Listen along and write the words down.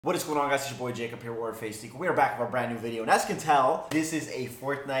What is going on, guys? It's your boy Jacob here, Warface Teeqo. We are back with a brand new video, and as you can tell, this is a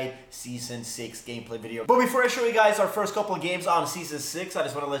Fortnite Season 6 gameplay video. But before I show you guys our first couple of games on Season 6, I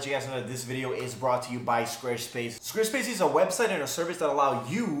just want to let you guys know that this video is brought to you by Squarespace. Squarespace is a website and a service that allow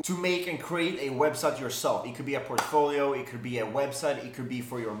you to make and create a website yourself. It could be a portfolio, it could be a website, it could be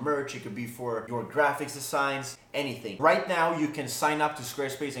for your merch, it could be for your graphics designs, anything. Right now, you can sign up to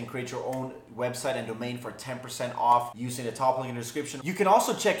Squarespace and create your own website and domain for 10% off using the top link in the description. You can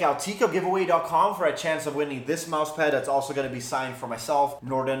also check out TeeqoGiveaway.com for a chance of winning this mouse pad that's also going to be signed for myself,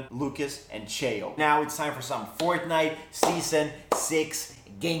 Norton, Lucas, and Cheo. Now it's time for some Fortnite Season 6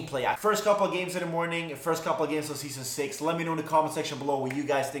 gameplay. First couple of games in the morning, first couple of games of Season 6. Let me know in the comment section below what you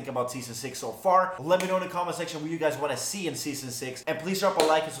guys think about Season 6 so far. Let me know in the comment section what you guys want to see in Season 6. And please drop a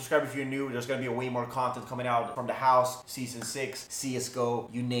like and subscribe if you're new. There's going to be way more content coming out from the house, Season 6,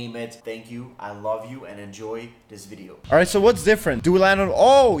 CSGO, you name it. Thank you, I love you, and enjoy this video. Alright, so what's different? Do we land on...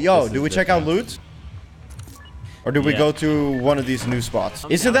 Oh, yo, do we check out loot? Or do we go to one of these new spots?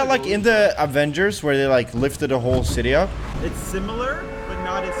 Isn't that like in the Avengers where they like lifted a whole city up? It's similar, but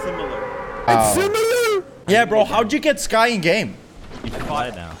not as similar. It's similar? Yeah, bro, how'd you get Sky in game? You can buy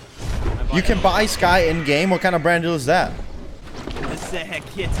it now. You can buy Sky in game? What kind of brand deal is that? What the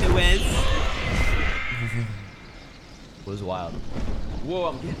heck it is? It was wild. Whoa,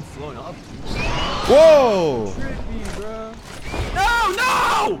 I'm getting flown up. Whoa! Trippy, bro.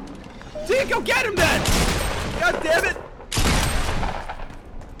 No! Teeqo, get him then! God damn it!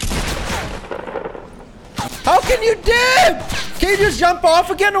 How can you dip? Can you just jump off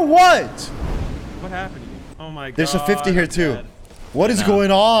again or what? What happened to you? Oh my god. There's a 50 here too. What is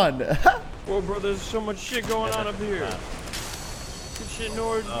going on? Whoa, bro, there's so much shit going on up here. Good shit,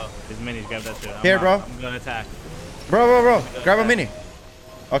 Nord. Oh, his minis, grab that shit. Here, bro. I'm gonna attack. Bro. Grab a mini.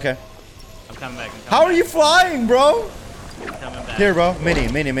 Okay. I'm coming back. How are you flying, bro? I'm coming back. Here, bro. Mini.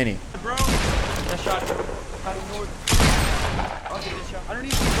 Bro, that shot. How did Nord? Okay, this shot. I don't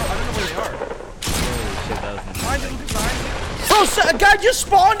even know. I don't know where they are. Holy shit, that was Behind you, behind you. Bro, a guy just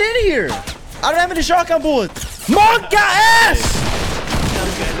spawned in here. I don't have any shotgun bullets. Monka ass!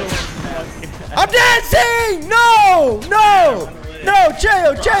 I'm dancing! No!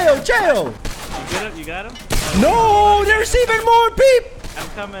 Cheo! You got him? No, there's even more peep! I'm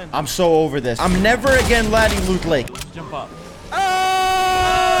coming. I'm so over this. I'm never again landing Loot Lake. Jump up.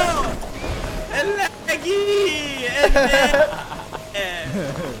 Oh! Leggy!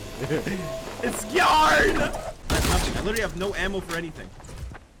 It's yarn! I have nothing. I literally have no ammo for anything.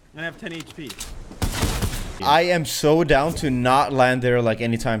 And I have 10 HP. I am so down to not land there like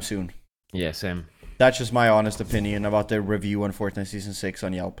anytime soon. Yeah, same. That's just my honest opinion about the review on Fortnite Season 6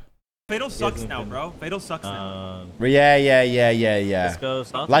 on Yelp. Fatal sucks now, bro. Fatal sucks now. Yeah. Let's go.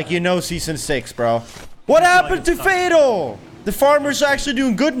 Like you know Season 6, bro. What happened to Fatal? The farmers are actually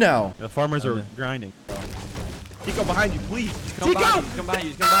doing good now. The farmers are grinding. Teeqo, behind you, please. Come behind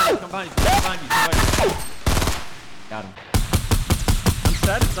you. Got him. I'm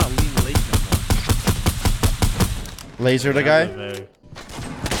sad it's not lean late no more. Laser the guy.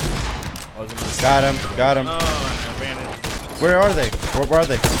 Got him. Oh, I ran it. Where are they? Where are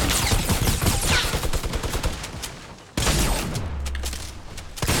they?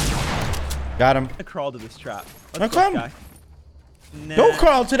 Got him. I crawled to this trap. Now come. Don't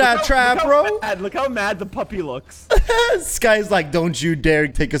crawl to that trap, bro. Look how mad the puppy looks. This guy's like, don't you dare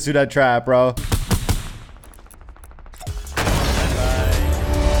take us to that trap, bro.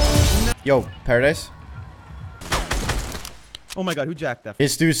 Yo, Paradise. Oh my god, who jacked that?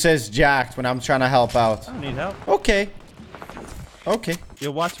 His dude says jacked when I'm trying to help out. I don't need help. Okay.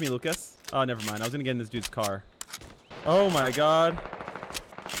 Yo, watch me, Lucas. Oh, never mind. I was gonna get in this dude's car. Oh my god.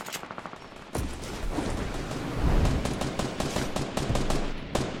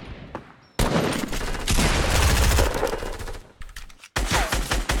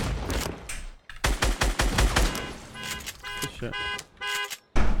 Good shit.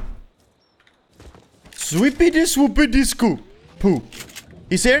 Swoopity scoop. Poop.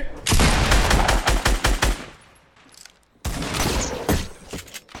 He's here?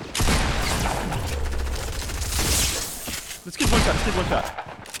 Let's get one shot.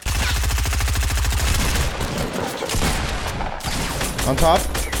 On top.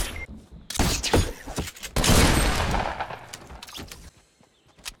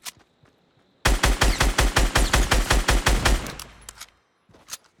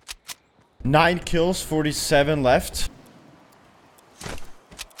 Nine kills, 47 left.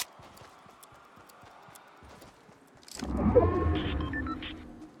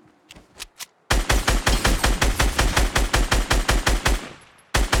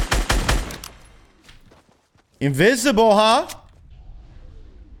 Invisible, huh?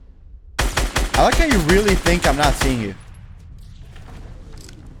 I like how you really think I'm not seeing you.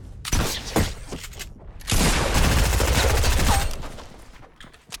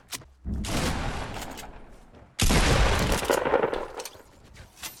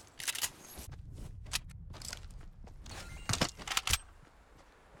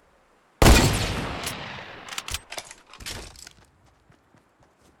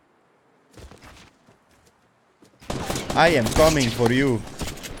 I am coming for you.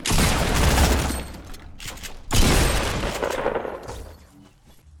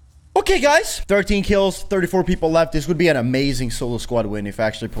 Okay, guys. 13 kills, 34 people left. This would be an amazing solo squad win if I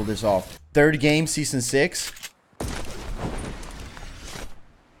actually pull this off. Third game, Season 6.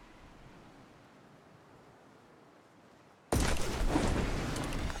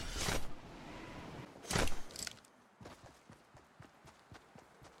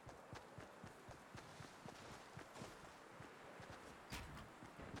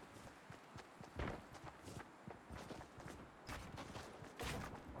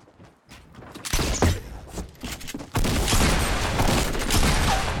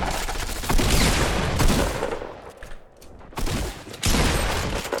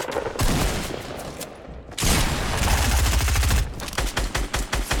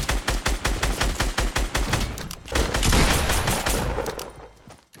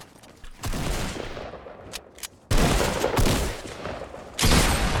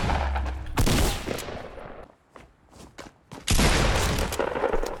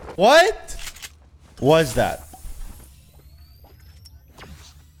 What was that?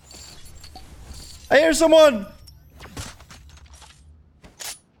 I hear someone.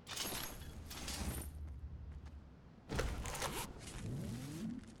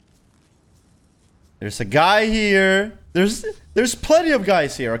 There's a guy here. There's plenty of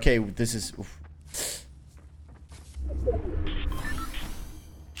guys here. Okay, this is oof.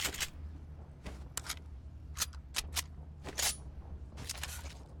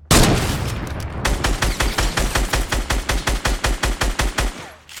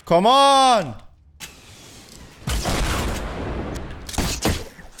 Come on!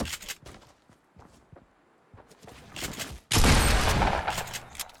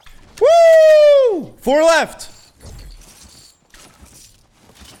 Woo! 4 left.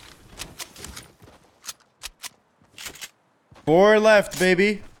 Four left,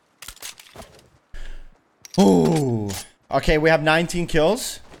 baby. Ooh. Okay, we have 19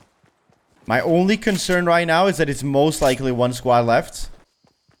 kills. My only concern right now is that it's most likely one squad left.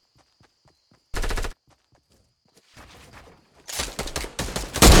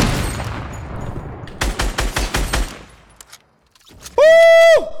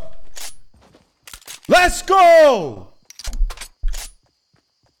 Let's go!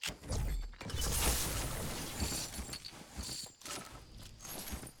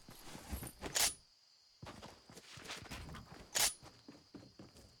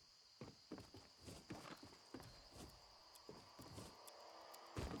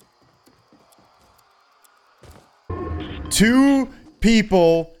 Two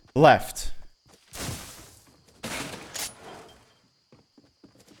people left.